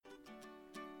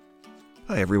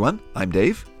Hi everyone, I'm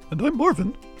Dave. And I'm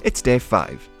Marvin. It's day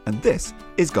 5, and this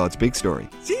is God's Big Story.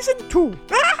 Season 2.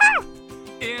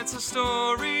 It's a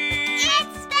story.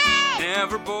 It's big.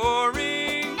 Never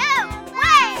boring. No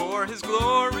way. For His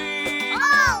glory.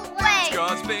 Always. It's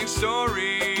God's big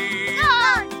story.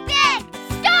 God's big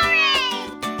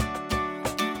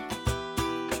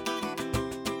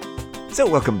story. So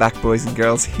welcome back, boys and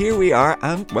girls. Here we are,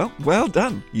 and well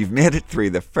done. You've made it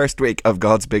through the first week of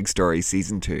God's Big Story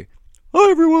Season 2. Hi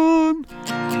everyone.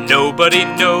 Nobody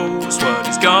knows what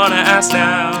he's gonna ask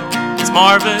now. It's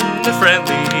Marvin, the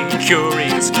friendly,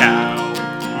 curious cow.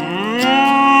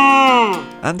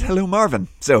 And hello, Marvin.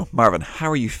 So, Marvin, how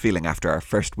are you feeling after our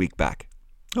first week back?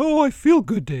 Oh, I feel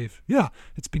good, Dave. Yeah,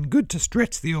 it's been good to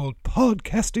stretch the old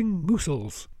podcasting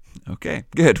muscles. Okay,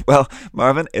 good. Well,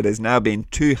 Marvin, it has now been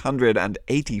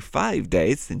 285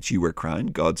 days since you were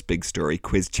crowned God's Big Story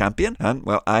Quiz Champion. And,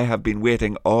 well, I have been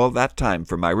waiting all that time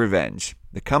for my revenge.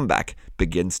 The comeback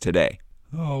begins today.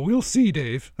 Oh, we'll see,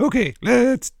 Dave. Okay,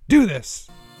 let's do this.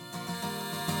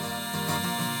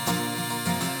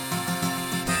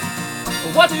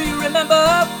 What do you remember?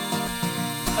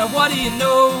 And what do you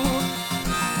know?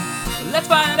 Let's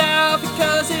find out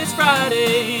because it's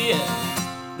Friday.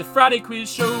 The Friday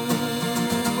Quiz Show.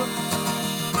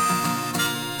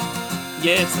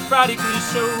 Yeah, it's the Friday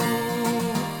Quiz Show.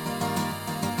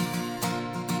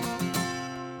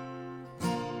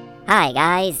 Hi,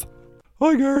 guys.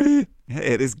 Hi, Gary.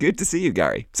 It is good to see you,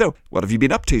 Gary. So, what have you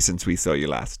been up to since we saw you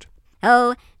last?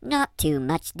 Oh, not too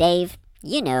much, Dave.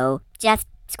 You know, just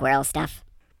squirrel stuff.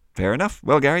 Fair enough.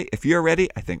 Well, Gary, if you're ready,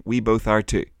 I think we both are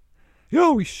too.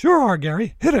 Yeah, we sure are,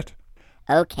 Gary. Hit it.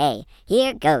 Okay,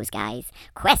 here goes, guys.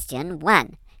 Question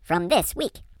 1 from this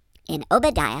week. In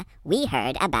Obadiah, we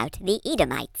heard about the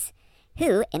Edomites.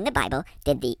 Who in the Bible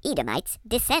did the Edomites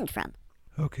descend from?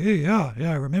 Okay, yeah,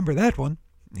 I remember that one.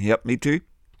 Yep, me too.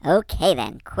 Okay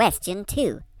then, question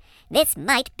 2. This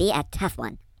might be a tough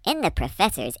one. In the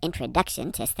professor's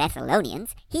introduction to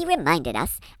Thessalonians, he reminded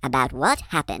us about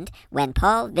what happened when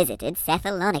Paul visited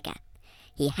Thessalonica.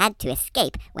 He had to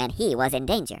escape when he was in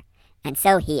danger, and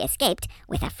so he escaped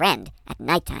with a friend at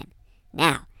nighttime.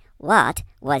 Now, what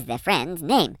was the friend's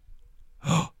name?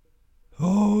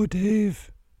 Oh,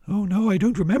 Dave. Oh no, I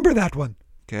don't remember that one.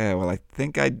 Okay, well, I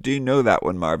think I do know that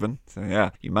one, Marvin. So, yeah,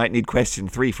 you might need question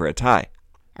 3 for a tie.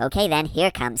 Okay then,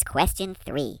 here comes question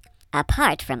 3.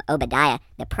 Apart from Obadiah,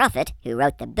 the prophet who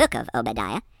wrote the book of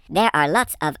Obadiah, there are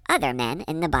lots of other men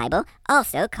in the Bible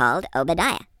also called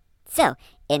Obadiah. So,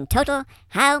 in total,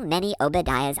 how many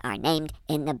Obadiahs are named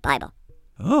in the Bible?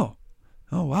 Oh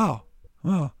wow.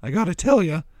 Well, I gotta tell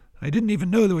you, I didn't even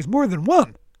know there was more than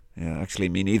one. Yeah, actually,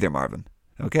 me neither, Marvin.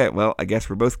 Okay, well, I guess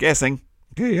we're both guessing.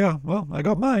 Okay, yeah, well, I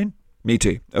got mine. Me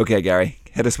too. Okay, Gary,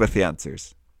 hit us with the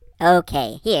answers.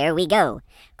 Okay, here we go.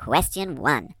 Question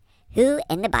 1. Who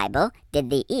in the Bible did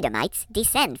the Edomites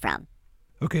descend from?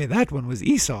 Okay, that one was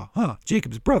Esau,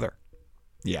 Jacob's brother.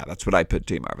 Yeah, that's what I put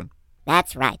too, Marvin.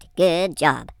 That's right. Good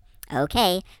job.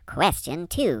 Okay, question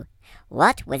 2.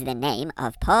 What was the name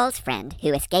of Paul's friend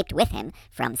who escaped with him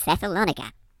from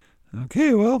Thessalonica?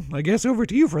 Okay, well, I guess over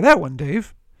to you for that one,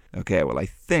 Dave. Okay, well, I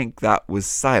think that was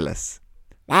Silas.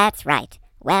 That's right.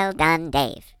 Well done,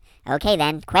 Dave. Okay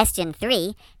then, question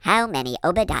 3. How many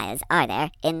Obadiahs are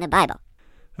there in the Bible?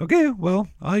 Okay, well,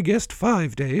 I guessed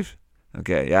 5, Dave.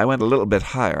 Okay, yeah, I went a little bit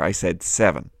higher. I said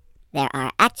 7. There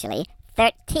are actually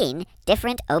 13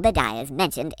 different Obadiahs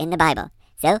mentioned in the Bible.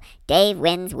 So, Dave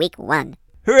wins week 1.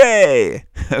 Hooray!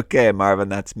 Okay, Marvin,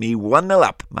 that's me 1-0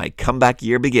 up. My comeback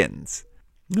year begins.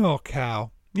 Oh,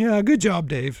 cow. Yeah, good job,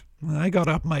 Dave. I got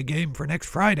up my game for next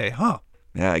Friday, huh?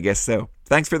 Yeah, I guess so.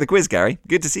 Thanks for the quiz, Gary.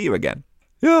 Good to see you again.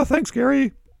 Yeah, thanks,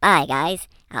 Gary. Bye, guys.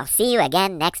 I'll see you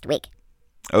again next week.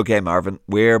 Okay, Marvin,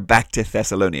 we're back to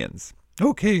Thessalonians.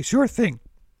 Okay, sure thing.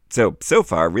 So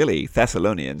far, really,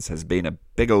 Thessalonians has been a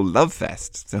big old love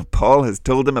fest. So Paul has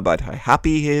told them about how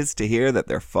happy he is to hear that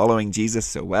they're following Jesus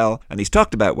so well, and he's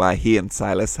talked about why he and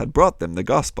Silas had brought them the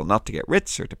gospel, not to get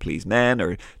rich or to please men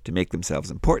or to make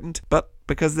themselves important, but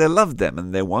because they loved them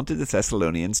and they wanted the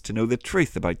Thessalonians to know the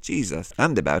truth about Jesus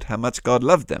and about how much God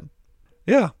loved them.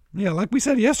 Yeah, like we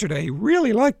said yesterday, he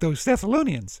really liked those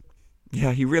Thessalonians.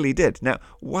 Yeah, he really did. Now,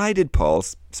 why did Paul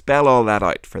spell all that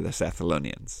out for the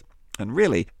Thessalonians? And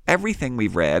really, everything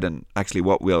we've read, and actually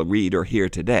what we'll read or hear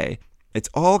today, it's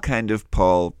all kind of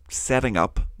Paul setting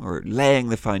up or laying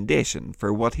the foundation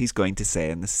for what he's going to say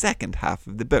in the second half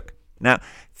of the book. Now,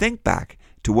 think back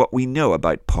to what we know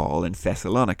about Paul in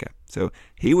Thessalonica. So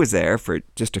he was there for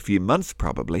just a few months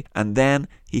probably, and then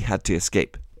he had to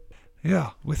escape.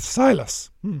 Yeah, with Silas.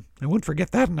 I won't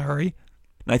forget that in a hurry.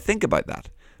 Now think about that.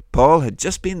 Paul had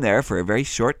just been there for a very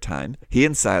short time. He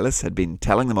and Silas had been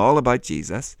telling them all about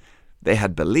Jesus. They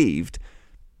had believed,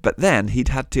 but then he'd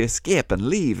had to escape and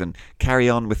leave and carry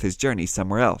on with his journey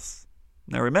somewhere else.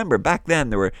 Now remember, back then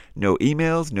there were no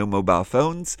emails, no mobile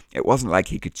phones. It wasn't like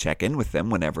he could check in with them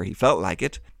whenever he felt like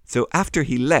it. So after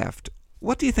he left,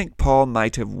 what do you think Paul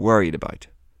might have worried about?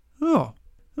 Oh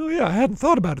yeah, I hadn't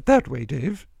thought about it that way,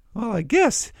 Dave. Well, I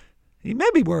guess he may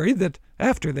be worried that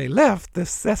after they left, the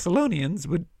Thessalonians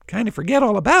would kind of forget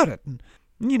all about it and,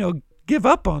 give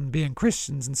up on being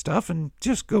Christians and stuff and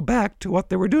just go back to what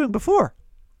they were doing before.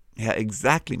 Yeah,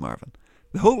 exactly, Marvin.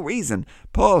 The whole reason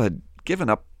Paul had given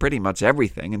up pretty much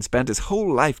everything and spent his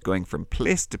whole life going from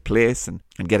place to place and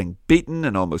getting beaten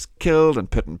and almost killed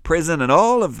and put in prison and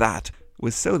all of that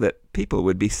was so that people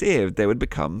would be saved. They would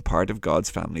become part of God's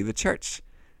family, the church.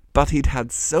 But he'd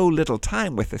had so little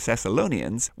time with the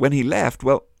Thessalonians. When he left,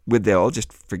 well, would they all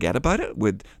just forget about it?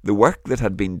 Would the work that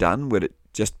had been done, would it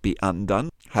just be undone?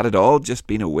 Had it all just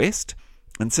been a waste?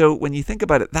 And so when you think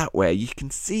about it that way, you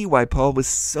can see why Paul was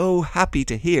so happy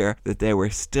to hear that they were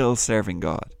still serving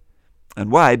God.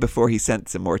 And why, before he sent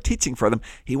some more teaching for them,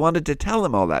 he wanted to tell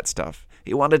them all that stuff.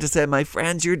 He wanted to say, my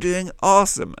friends, you're doing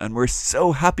awesome, and we're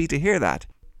so happy to hear that.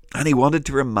 And he wanted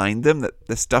to remind them that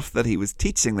the stuff that he was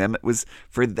teaching them, it was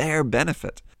for their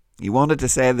benefit. He wanted to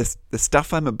say, the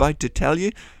stuff I'm about to tell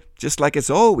you, just like it's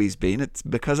always been, it's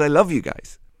because I love you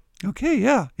guys. Okay,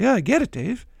 yeah, I get it,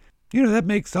 Dave. That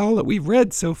makes all that we've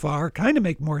read so far kind of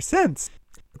make more sense.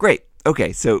 Great.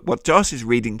 Okay, so what Josh is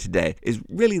reading today is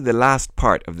really the last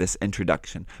part of this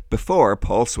introduction before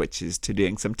Paul switches to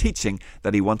doing some teaching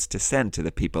that he wants to send to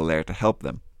the people there to help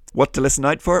them. What to listen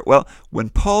out for? Well, when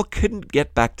Paul couldn't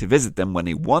get back to visit them when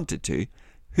he wanted to,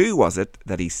 who was it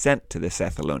that he sent to the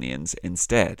Thessalonians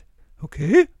instead?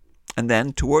 Okay. And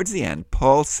then towards the end,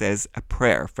 Paul says a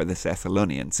prayer for the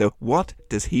Thessalonians. So what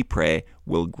does he pray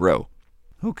will grow?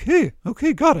 Okay,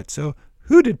 got it. So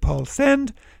who did Paul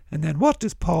send? And then what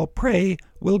does Paul pray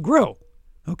will grow?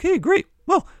 Okay, great.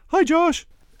 Well, hi, Josh.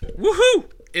 Woohoo!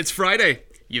 It's Friday.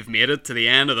 You've made it to the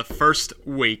end of the first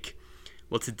week.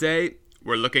 Well, today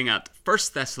we're looking at 1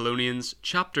 Thessalonians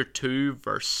chapter 2,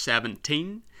 verse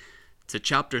 17 to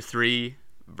chapter 3,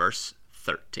 verse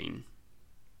 13.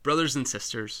 Brothers and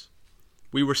sisters,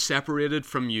 we were separated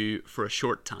from you for a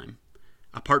short time.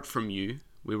 Apart from you,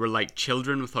 we were like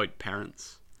children without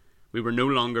parents. We were no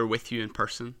longer with you in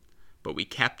person, but we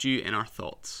kept you in our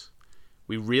thoughts.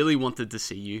 We really wanted to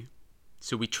see you,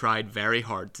 so we tried very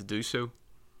hard to do so.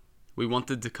 We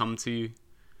wanted to come to you.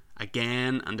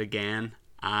 Again and again,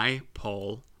 I,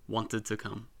 Paul, wanted to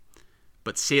come.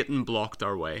 But Satan blocked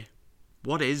our way.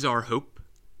 What is our hope?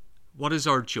 What is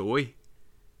our joy?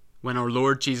 When our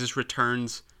Lord Jesus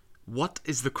returns, what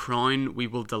is the crown we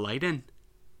will delight in?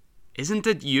 Isn't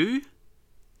it you?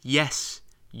 Yes,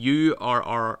 you are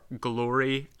our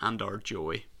glory and our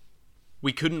joy.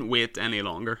 We couldn't wait any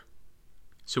longer,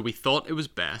 so we thought it was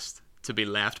best to be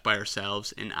left by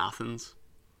ourselves in Athens.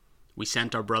 We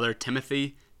sent our brother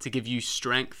Timothy to give you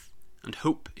strength and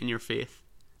hope in your faith.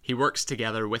 He works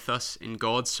together with us in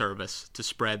God's service to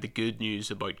spread the good news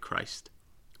about Christ.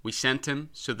 We sent him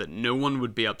so that no one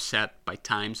would be upset by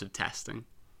times of testing.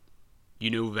 You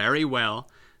know very well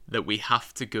that we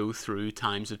have to go through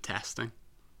times of testing.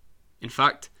 In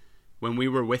fact, when we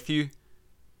were with you,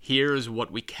 here is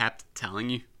what we kept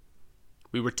telling you.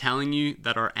 We were telling you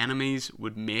that our enemies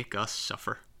would make us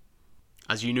suffer.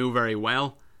 As you know very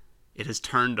well, it has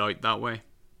turned out that way.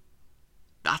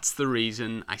 That's the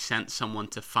reason I sent someone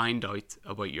to find out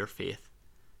about your faith.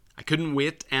 I couldn't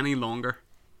wait any longer.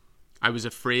 I was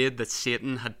afraid that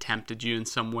Satan had tempted you in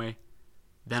some way.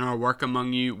 Then our work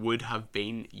among you would have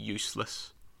been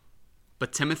useless.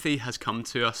 But Timothy has come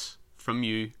to us from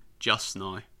you just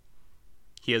now.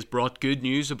 He has brought good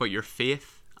news about your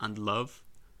faith and love.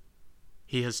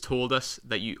 He has told us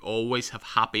that you always have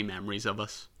happy memories of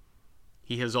us.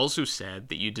 He has also said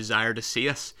that you desire to see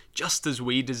us, just as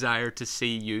we desire to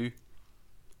see you.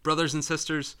 Brothers and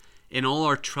sisters, in all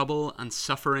our trouble and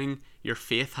suffering, your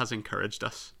faith has encouraged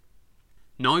us.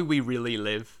 Now we really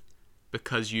live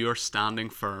because you are standing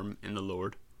firm in the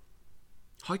Lord.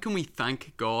 How can we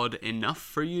thank God enough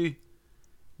for you?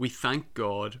 We thank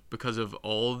God because of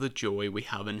all the joy we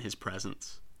have in his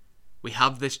presence. We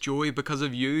have this joy because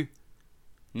of you.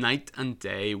 Night and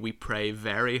day we pray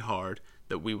very hard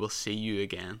that we will see you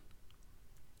again.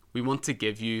 We want to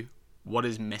give you what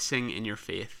is missing in your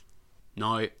faith.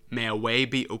 Now may a way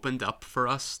be opened up for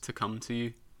us to come to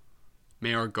you.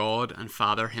 May our God and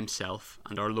Father himself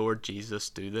and our Lord Jesus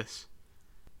do this.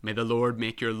 May the Lord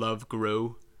make your love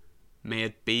grow. May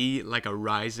it be like a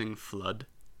rising flood.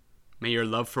 May your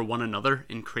love for one another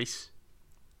increase.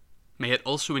 May it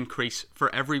also increase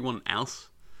for everyone else.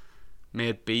 May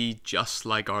it be just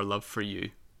like our love for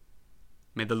you.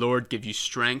 May the Lord give you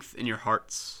strength in your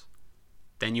hearts.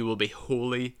 Then you will be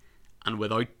holy and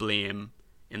without blame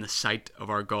in the sight of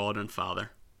our God and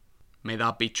Father. May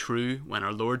that be true when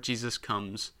our Lord Jesus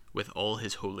comes with all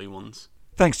his holy ones.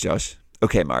 Thanks, Josh.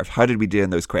 Okay, Marv, how did we do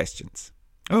in those questions?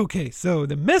 Okay, so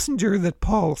the messenger that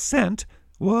Paul sent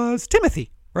was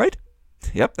Timothy, right?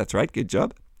 Yep, that's right. Good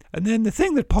job. And then the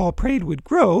thing that Paul prayed would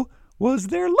grow was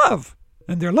their love,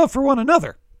 and their love for one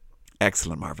another.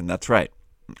 Excellent, Marvin. That's right.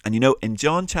 And in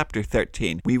John chapter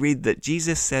 13, we read that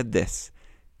Jesus said this.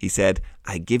 He said,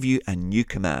 I give you a new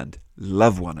command.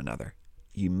 Love one another.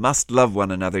 You must love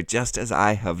one another just as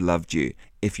I have loved you.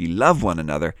 If you love one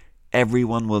another,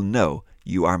 everyone will know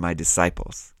you are my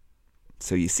disciples.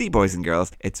 So you see, boys and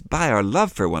girls, it's by our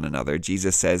love for one another,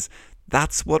 Jesus says,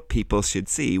 that's what people should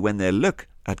see when they look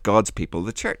at God's people,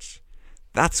 the church.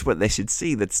 That's what they should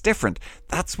see that's different.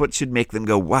 That's what should make them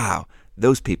go, wow,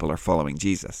 those people are following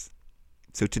Jesus.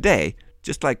 So today,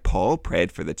 just like Paul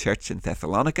prayed for the church in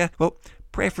Thessalonica, well,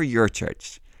 pray for your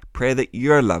church. Pray that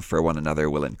your love for one another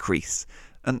will increase.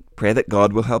 And pray that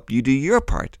God will help you do your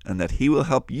part and that he will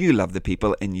help you love the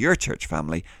people in your church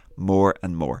family more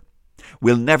and more.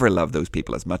 We'll never love those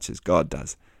people as much as God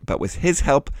does, but with his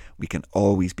help, we can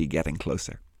always be getting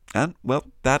closer. And, well,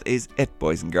 that is it,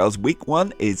 boys and girls. Week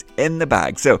 1 is in the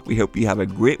bag. So we hope you have a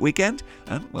great weekend,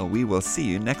 and, well, we will see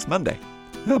you next Monday.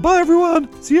 Bye, everyone.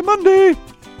 See you Monday.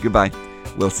 Goodbye.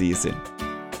 We'll see you soon.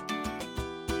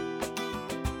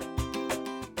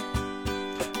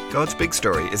 God's Big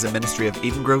Story is a ministry of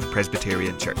Eden Grove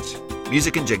Presbyterian Church.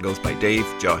 Music and jingles by Dave,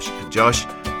 Josh and Josh.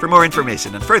 For more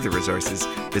information and further resources,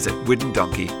 visit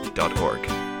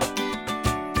woodendonkey.org.